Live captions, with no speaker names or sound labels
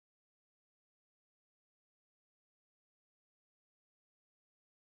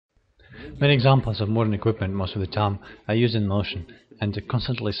Many examples of modern equipment most of the time are used in motion and are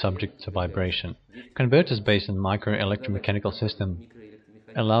constantly subject to vibration. Converters based on micro-electromechanical system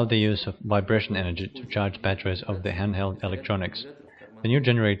allow the use of vibration energy to charge batteries of the handheld electronics. The new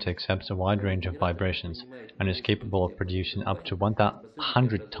generator accepts a wide range of vibrations and is capable of producing up to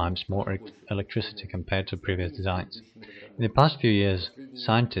 100 times more electricity compared to previous designs. In the past few years,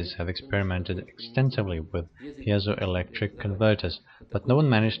 scientists have experimented extensively with piezoelectric converters, but no one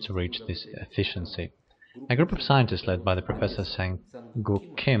managed to reach this efficiency. A group of scientists led by the Professor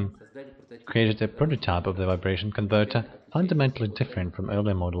Sang-Guk Kim created a prototype of the vibration converter fundamentally different from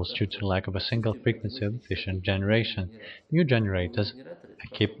earlier models due to lack of a single frequency of efficient generation. New generators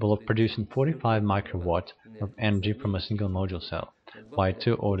are capable of producing 45 microwatt of energy from a single module cell, by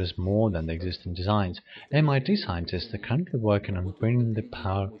 2 orders more than the existing designs. MIT scientists are currently working on bringing the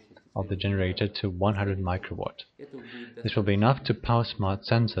power of the generator to 100 microwatt. This will be enough to power smart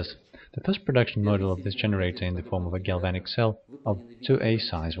sensors. The first production model of this generator in the form of a galvanic cell of 2A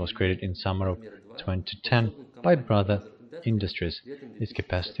size was created in summer of 2010 by Brother Industries. Its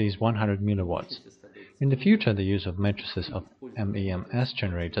capacity is 100 milliwatts. In the future, the use of matrices of MEMS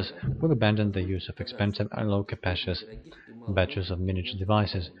generators will abandon the use of expensive and low-capacitance batteries of miniature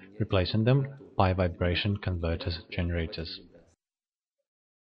devices, replacing them by vibration converters generators.